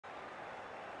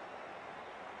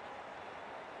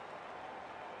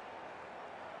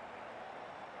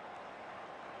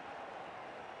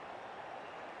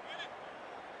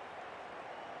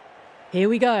Here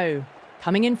we go.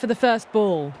 Coming in for the first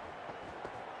ball.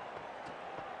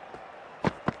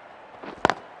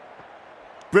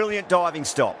 Brilliant diving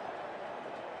stop.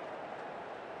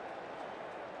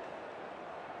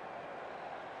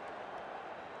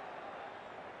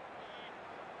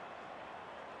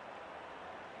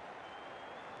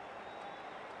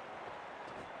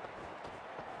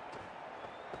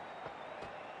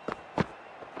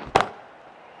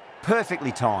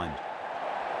 Perfectly timed.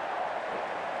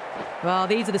 Well,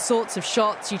 these are the sorts of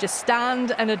shots you just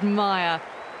stand and admire.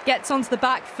 Gets onto the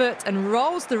back foot and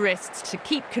rolls the wrists to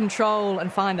keep control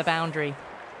and find the boundary.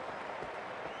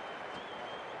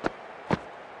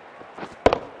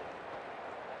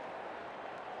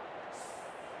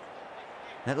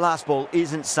 That last ball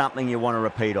isn't something you want to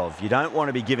repeat of. You don't want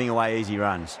to be giving away easy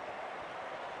runs.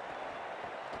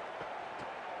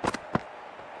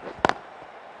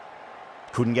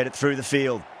 Couldn't get it through the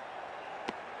field.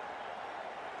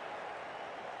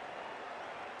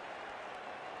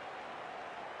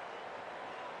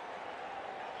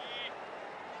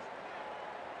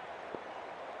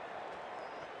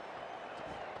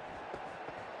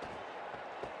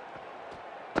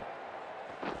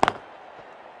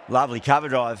 Lovely cover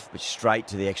drive, but straight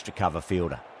to the extra cover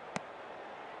fielder.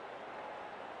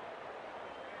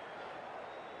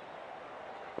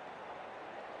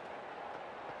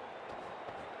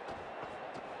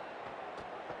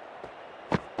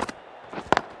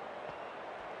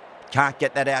 Can't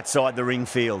get that outside the ring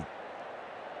field.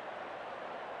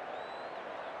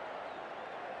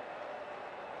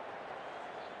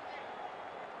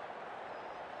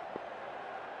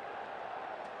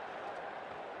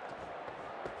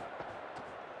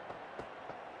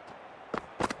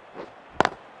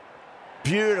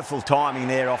 Beautiful timing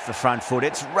there off the front foot.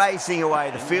 It's racing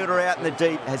away. The fielder out in the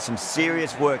deep has some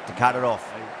serious work to cut it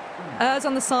off. Errs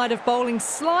on the side of bowling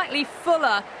slightly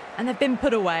fuller, and they've been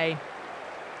put away.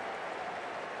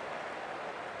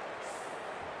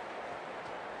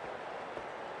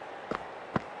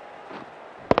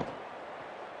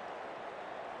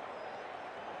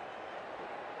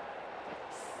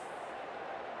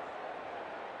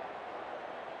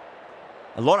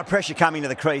 A lot of pressure coming to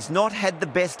the crease. Not had the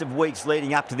best of weeks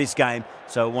leading up to this game,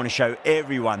 so I want to show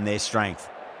everyone their strength.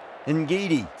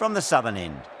 Ngidi from the southern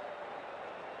end.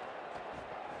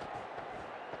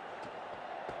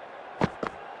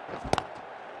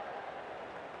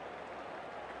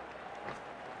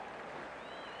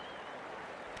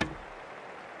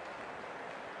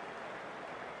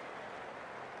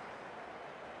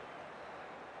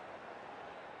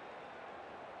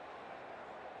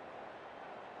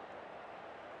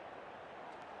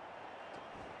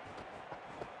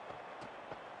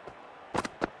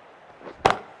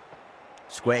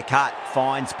 Square cut,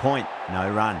 finds point, no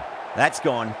run. That's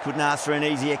gone, couldn't ask for an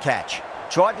easier catch.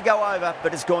 Tried to go over,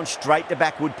 but it's gone straight to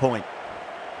backward point.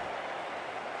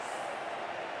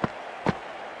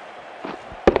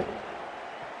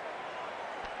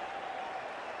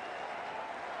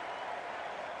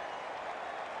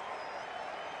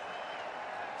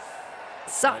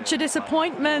 Such a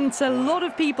disappointment. A lot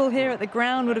of people here at the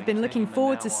ground would have been looking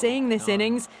forward to seeing this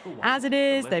innings. As it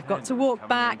is, they've got to walk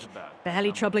back,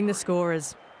 barely troubling the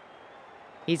scorers.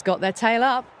 He's got their tail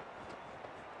up.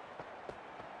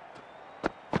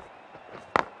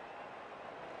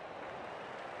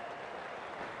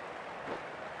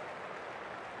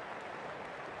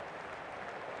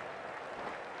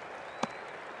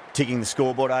 Ticking the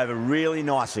scoreboard over really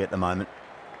nicely at the moment.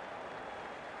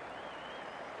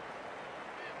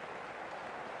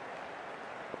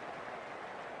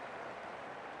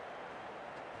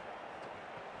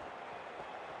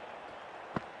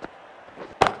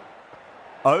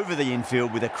 Over the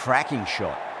infield with a cracking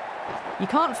shot. You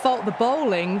can't fault the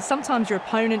bowling. Sometimes your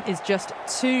opponent is just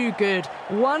too good.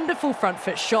 Wonderful front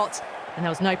foot shot, and there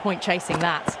was no point chasing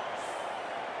that.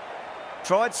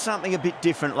 Tried something a bit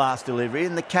different last delivery,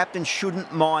 and the captain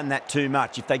shouldn't mind that too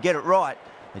much. If they get it right,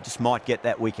 they just might get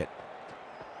that wicket.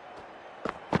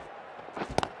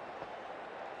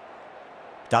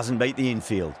 Doesn't beat the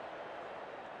infield.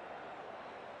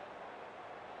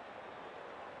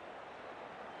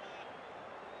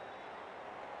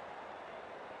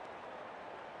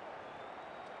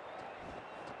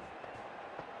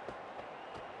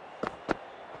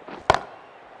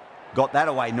 Got that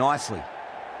away nicely.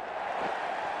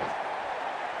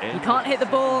 You can't hit the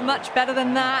ball much better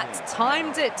than that.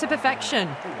 Timed it to perfection.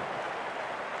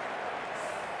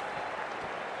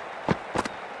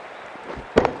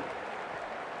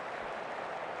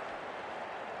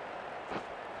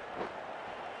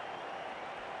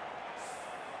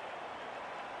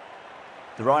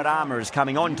 The right armour is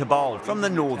coming on to bowl from the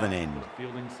northern end.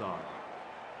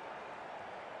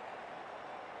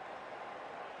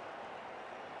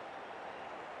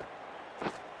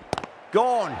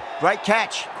 Gone. Great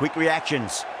catch. Quick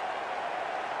reactions.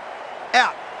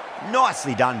 Out.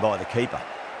 Nicely done by the keeper.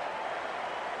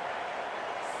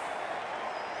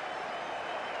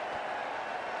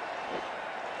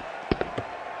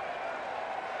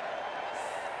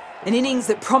 An innings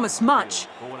that promised much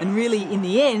and really, in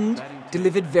the end,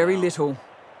 delivered very little.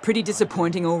 Pretty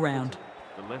disappointing all round.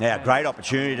 Now, great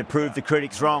opportunity to prove the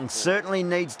critics wrong. Certainly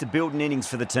needs to build an innings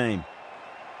for the team.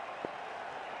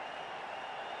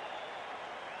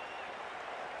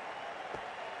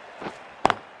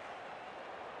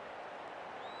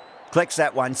 Collects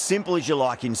that one, simple as you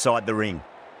like inside the ring.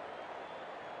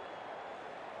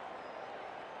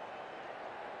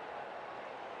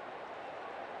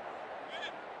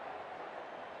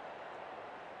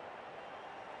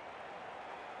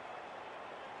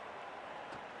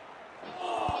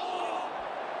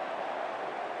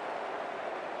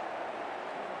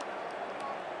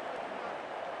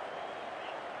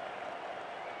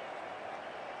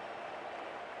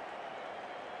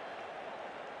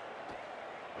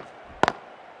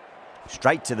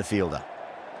 Straight to the fielder.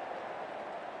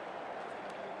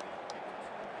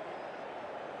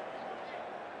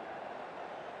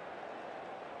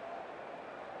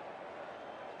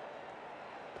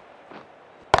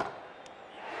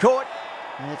 Caught.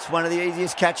 That's one of the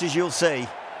easiest catches you'll see.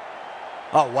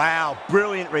 Oh, wow.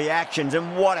 Brilliant reactions,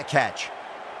 and what a catch.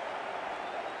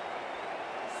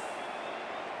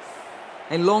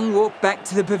 A long walk back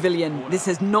to the pavilion. This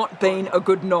has not been a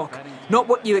good knock. Not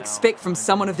what you expect from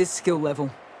someone of this skill level.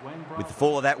 With the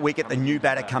fall of that wicket, the new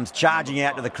batter comes charging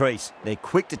out to the crease. They're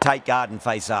quick to take guard and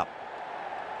face up.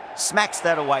 Smacks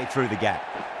that away through the gap.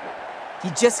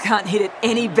 You just can't hit it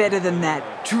any better than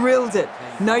that. Drilled it.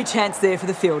 No chance there for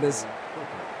the fielders.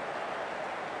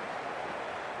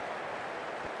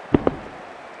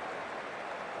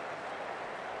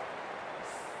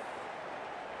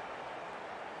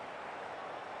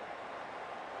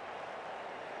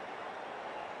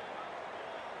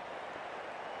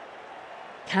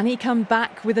 Can he come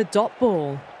back with a dot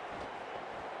ball?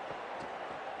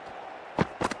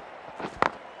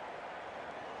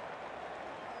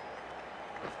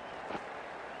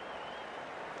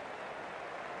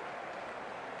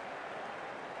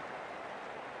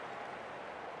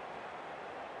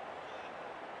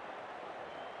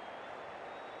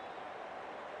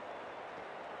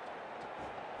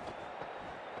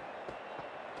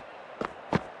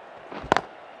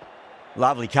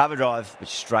 Lovely cover drive, but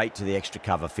straight to the extra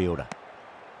cover fielder.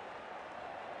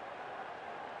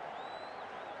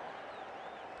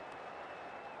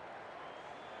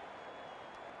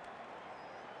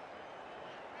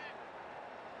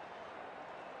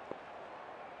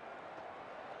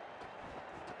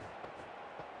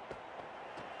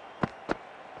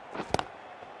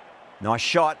 Nice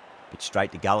shot, but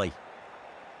straight to gully.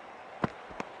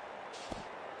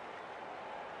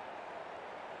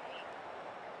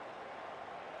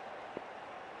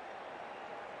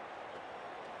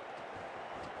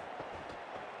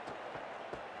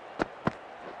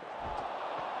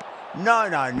 No,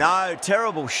 no, no.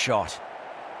 Terrible shot.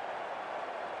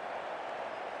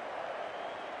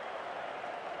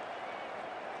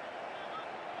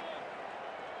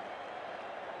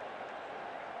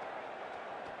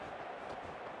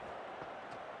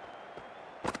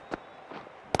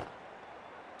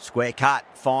 Square cut.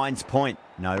 Finds point.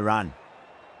 No run.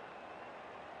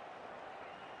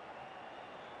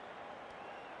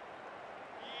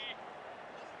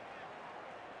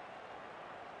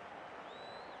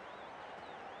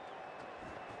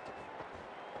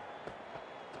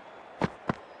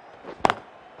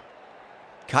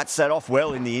 Cuts that off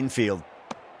well in the infield.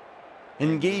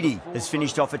 Ngidi has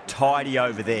finished off a tidy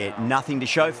over there. Nothing to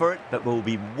show for it, but will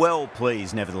be well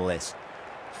pleased nevertheless.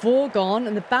 4 gone,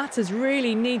 and the batters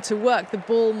really need to work the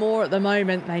ball more at the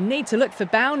moment. They need to look for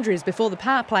boundaries before the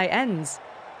power play ends.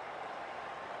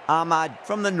 Ahmad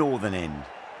from the northern end.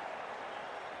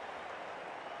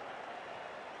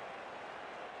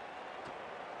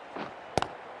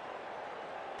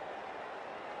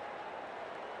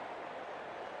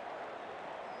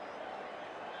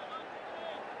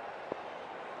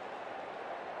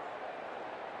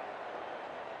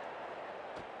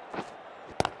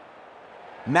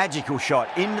 Magical shot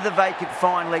into the vacant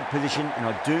fine leg position, and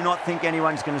I do not think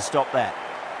anyone's going to stop that.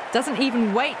 Doesn't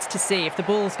even wait to see if the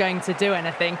ball's going to do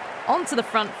anything. Onto the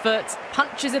front foot,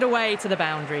 punches it away to the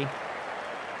boundary.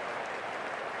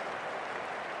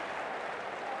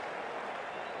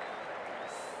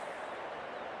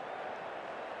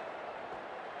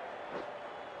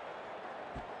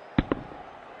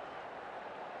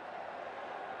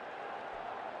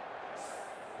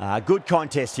 Good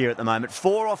contest here at the moment.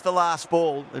 4 off the last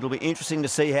ball. It'll be interesting to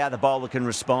see how the bowler can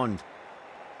respond.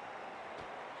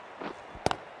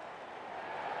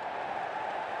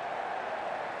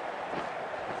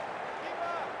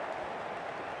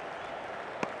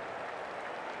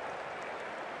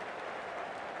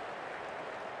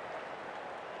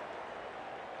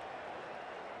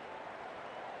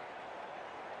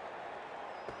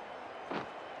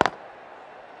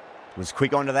 Was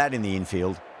quick onto that in the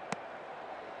infield.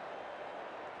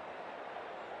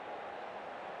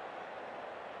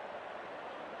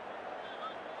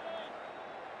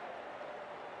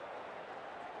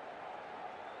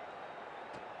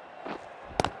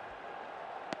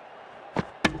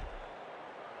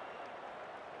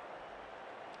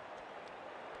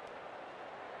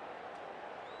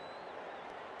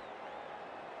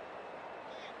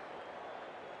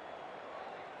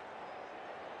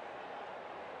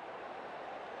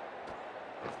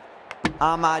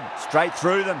 Ahmad straight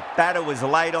through them. Batter was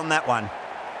late on that one.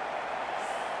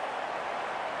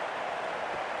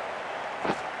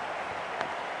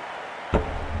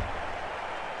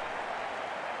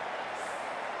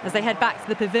 As they head back to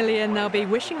the pavilion, they'll be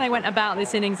wishing they went about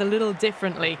this innings a little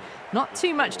differently. Not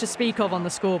too much to speak of on the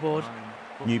scoreboard.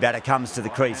 New batter comes to the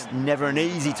crease. Never an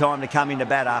easy time to come into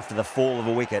bat after the fall of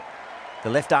a wicket. The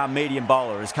left-arm medium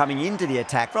bowler is coming into the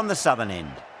attack from the southern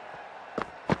end.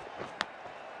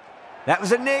 That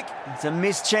was a nick. It's a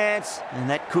missed chance, and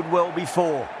that could well be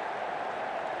 4.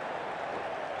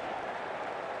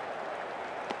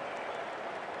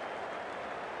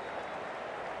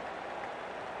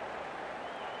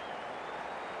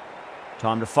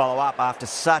 Time to follow up after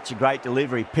such a great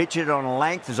delivery. Pitch it on a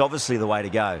length is obviously the way to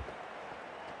go.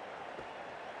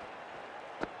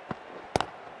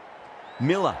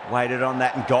 Miller waited on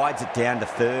that and guides it down to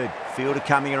third. Fielder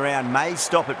coming around, may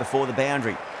stop it before the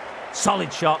boundary.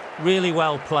 Solid shot, really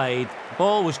well played.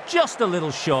 Ball was just a little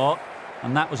short,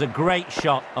 and that was a great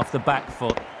shot off the back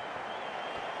foot.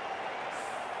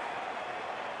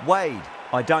 Wade,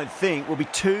 I don't think, will be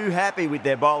too happy with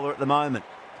their bowler at the moment.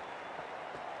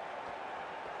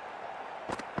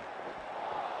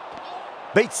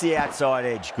 Beats the outside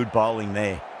edge. Good bowling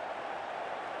there.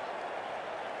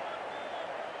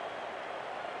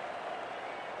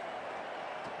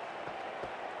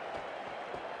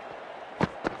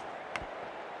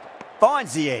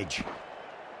 Finds the edge.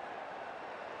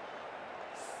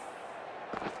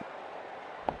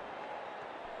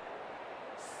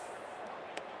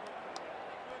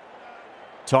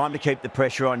 Time to keep the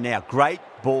pressure on now. Great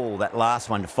ball, that last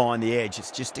one, to find the edge.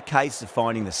 It's just a case of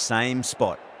finding the same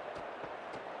spot.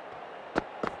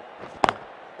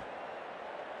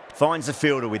 Finds the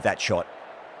fielder with that shot.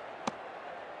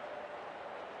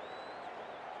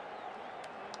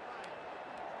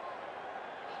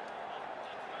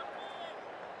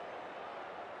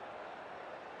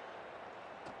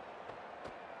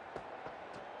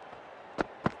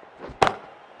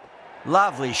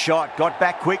 Lovely shot, got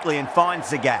back quickly and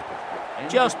finds the gap.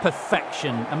 Just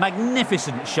perfection, a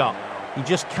magnificent shot. You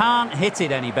just can't hit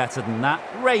it any better than that,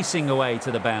 racing away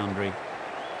to the boundary.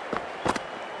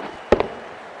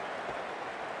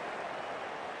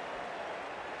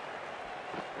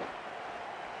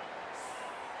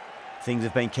 Things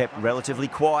have been kept relatively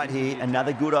quiet here.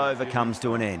 Another good over comes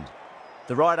to an end.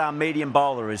 The right-arm medium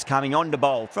bowler is coming on to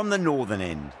bowl from the northern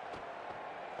end.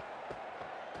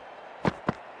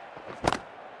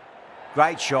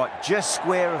 Great shot, just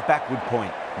square of backward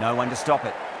point. No one to stop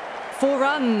it. 4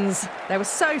 runs. They were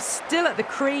so still at the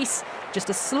crease. Just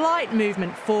a slight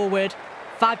movement forward.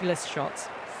 Fabulous shots.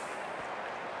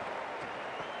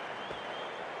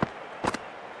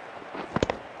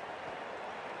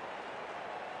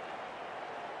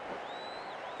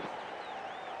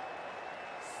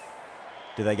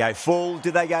 Do they go full?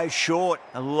 Do they go short?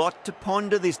 A lot to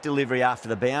ponder this delivery after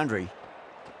the boundary.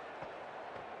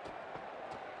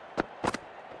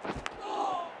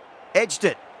 Edged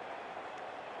it.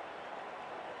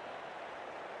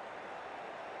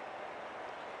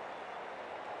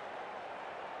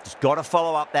 Just got to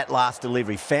follow up that last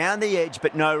delivery. Found the edge,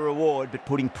 but no reward, but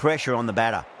putting pressure on the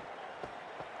batter.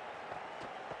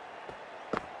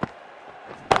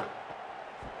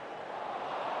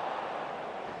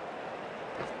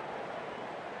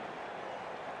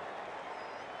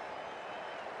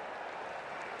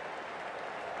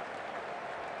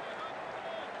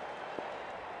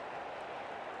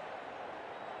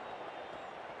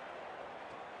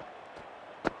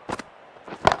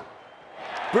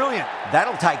 Brilliant.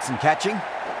 That'll take some catching.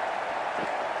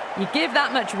 You give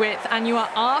that much width and you are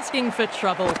asking for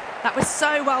trouble. That was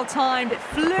so well timed, it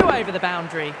flew over the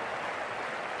boundary.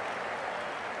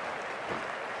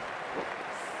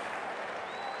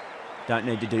 Don't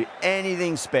need to do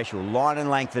anything special. Line and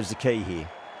length is the key here.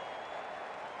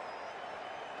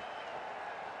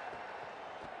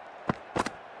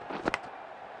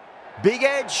 Big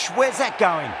edge. Where's that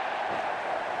going?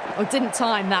 Oh, didn't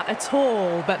time that at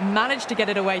all, but managed to get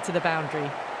it away to the boundary.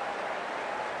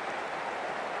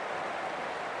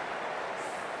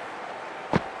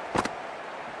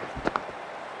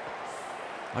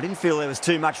 I didn't feel there was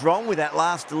too much wrong with that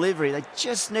last delivery. They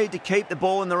just need to keep the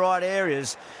ball in the right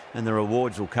areas and the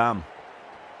rewards will come.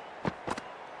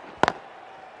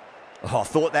 Oh, I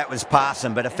thought that was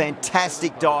passing, but a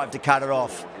fantastic dive to cut it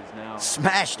off.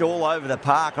 Smashed all over the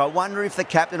park. I wonder if the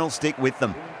captain will stick with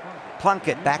them.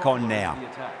 Plunkett back on now.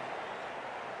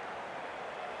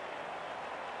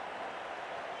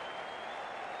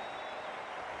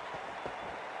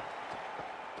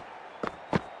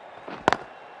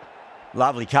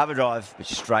 Lovely cover drive, but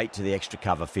straight to the extra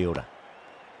cover fielder.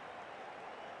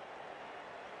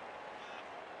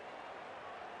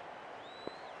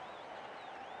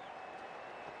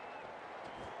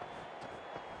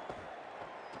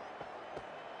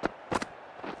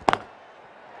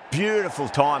 Beautiful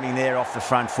timing there off the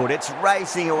front foot. It's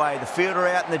racing away. The fielder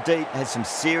out in the deep has some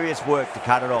serious work to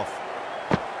cut it off.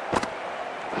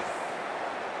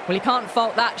 Well, you can't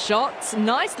fault that shot.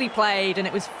 Nicely played, and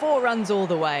it was 4 runs all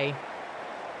the way.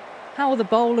 How will the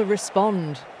bowler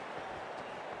respond?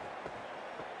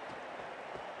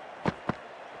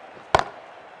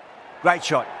 Great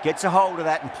shot. Gets a hold of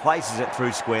that and places it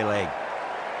through square leg.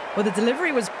 Well, the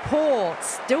delivery was poor.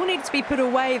 Still needs to be put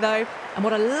away, though. And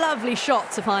what a lovely shot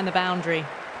to find the boundary.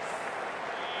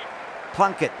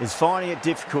 Plunkett is finding it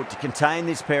difficult to contain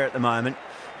this pair at the moment.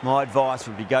 My advice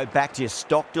would be go back to your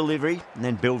stock delivery and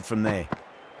then build from there.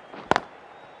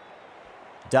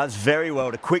 Does very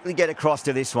well to quickly get across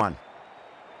to this one.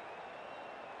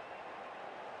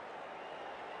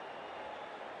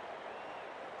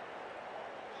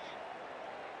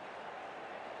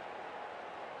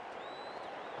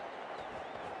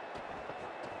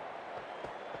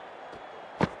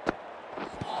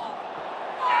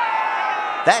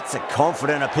 That's a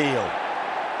confident appeal.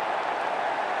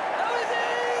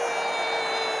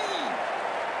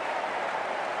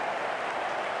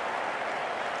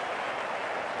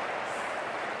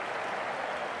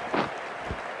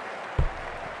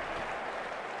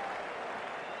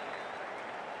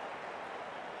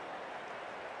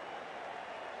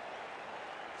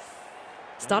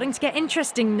 Starting to get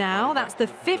interesting now. That's the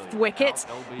 5th wicket,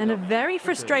 and a very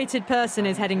frustrated person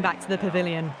is heading back to the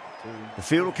pavilion. The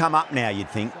field will come up now, you'd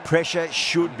think. Pressure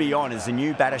should be on as the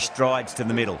new batter strides to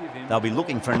the middle. They'll be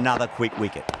looking for another quick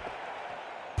wicket.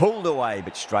 Pulled away,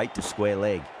 but straight to square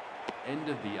leg. End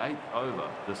of the 8th over.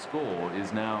 The score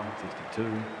is now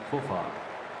 62 for 5.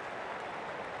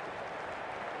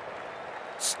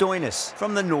 Stoinis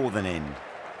from the northern end.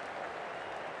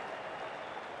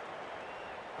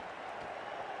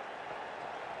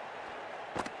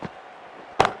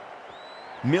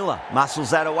 Miller muscles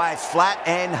that away. It's flat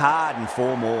and hard, and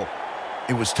 4 more.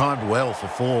 It was timed well for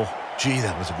 4. Gee,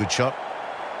 that was a good shot.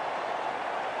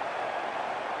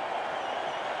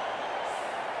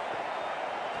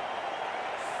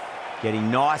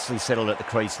 Getting nicely settled at the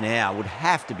crease now. Would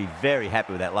have to be very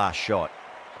happy with that last shot.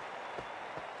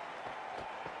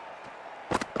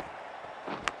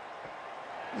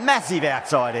 Massive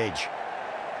outside edge.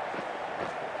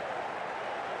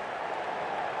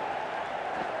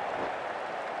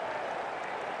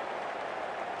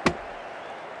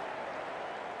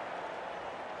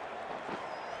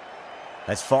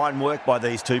 That's fine work by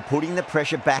these two, putting the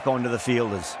pressure back onto the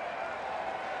fielders.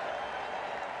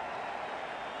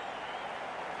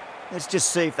 Let's just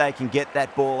see if they can get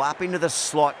that ball up into the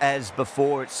slot as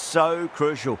before. It's so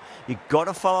crucial. You've got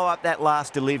to follow up that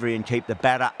last delivery and keep the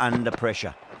batter under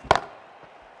pressure.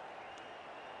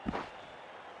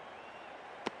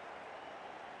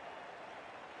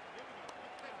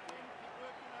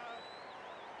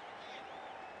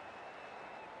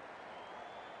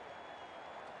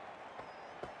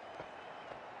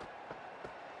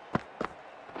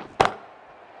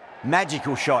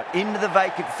 Magical shot into the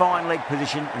vacant fine leg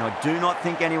position, and I do not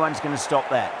think anyone's going to stop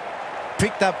that.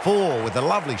 Picked up 4 with a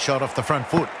lovely shot off the front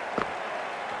foot.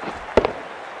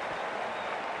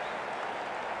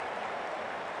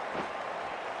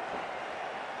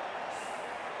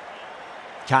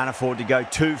 Can't afford to go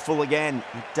too full again.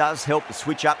 It does help to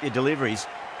switch up your deliveries,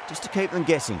 just to keep them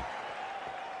guessing.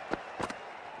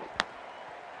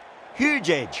 Huge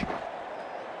edge.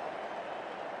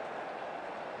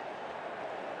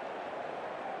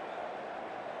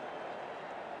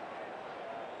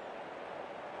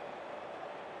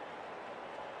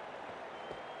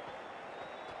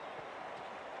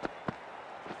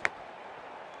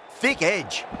 thick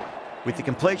edge. With the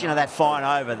completion of that fine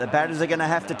over, the batters are going to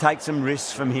have to take some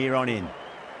risks from here on in.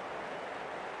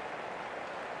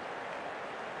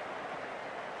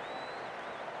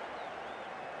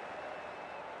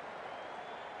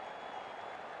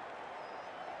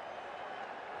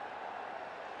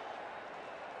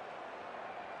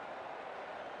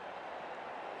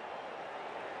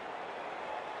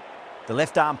 The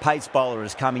left-arm pace bowler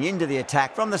is coming into the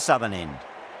attack from the southern end.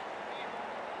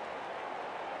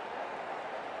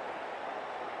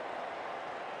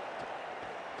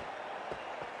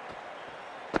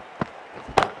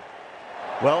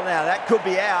 Well, now that could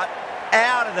be out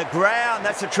of the ground.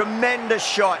 That's a tremendous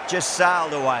shot, just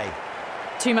sailed away.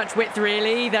 Too much width,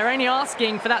 really. They're only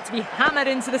asking for that to be hammered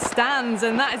into the stands,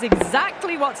 and that is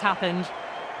exactly what's happened.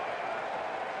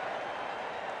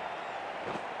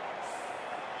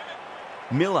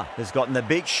 Miller has gotten the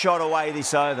big shot away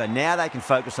this over. Now they can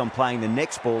focus on playing the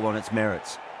next ball on its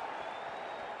merits.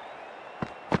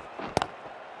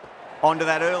 Onto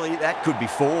that early, that could be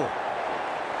 4.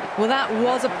 Well, that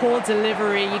was a poor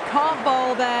delivery. You can't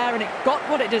bowl there, and it got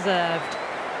what it deserved.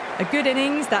 A good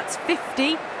innings, that's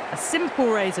 50. A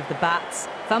simple raise of the bats.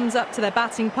 Thumbs up to their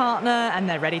batting partner, and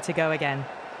they're ready to go again.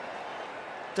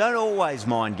 Don't always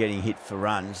mind getting hit for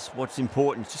runs. What's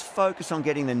important is just focus on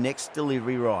getting the next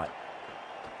delivery right.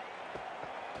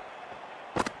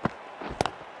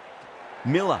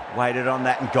 Miller waited on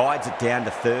that and guides it down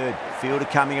to third. Fielder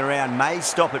coming around, may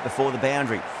stop it before the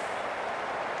boundary.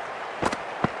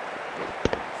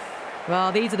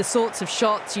 Well, these are the sorts of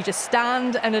shots you just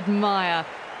stand and admire.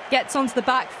 Gets onto the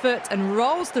back foot and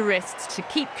rolls the wrists to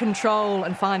keep control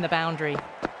and find the boundary.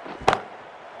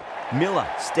 Miller,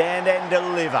 stand and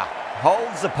deliver.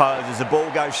 Holds the pose as the ball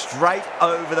goes straight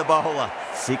over the bowler.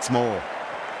 6 more.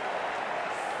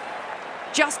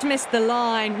 Just missed the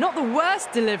line. Not the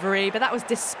worst delivery, but that was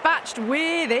dispatched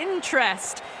with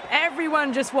interest.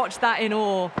 Everyone just watched that in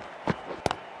awe.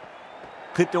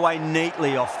 Clipped away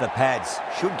neatly off the pads.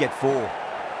 Should get 4.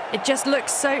 It just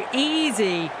looks so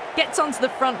easy. Gets onto the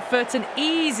front foot and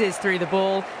eases through the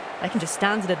ball. They can just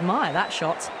stand and admire that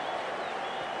shot.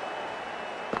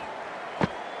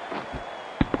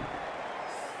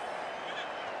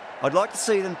 I'd like to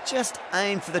see them just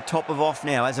aim for the top of off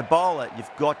now. As a bowler,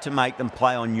 you've got to make them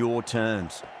play on your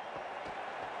terms.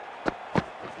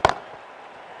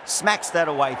 Smacks that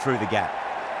away through the gap.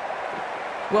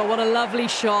 Well, what a lovely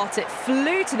shot. It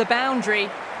flew to the boundary.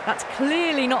 That's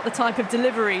clearly not the type of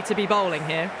delivery to be bowling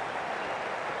here.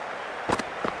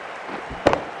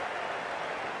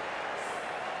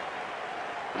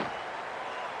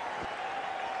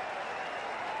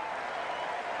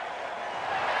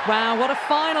 Wow, what a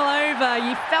final over.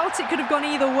 You felt it could have gone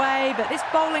either way, but this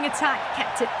bowling attack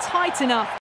kept it tight enough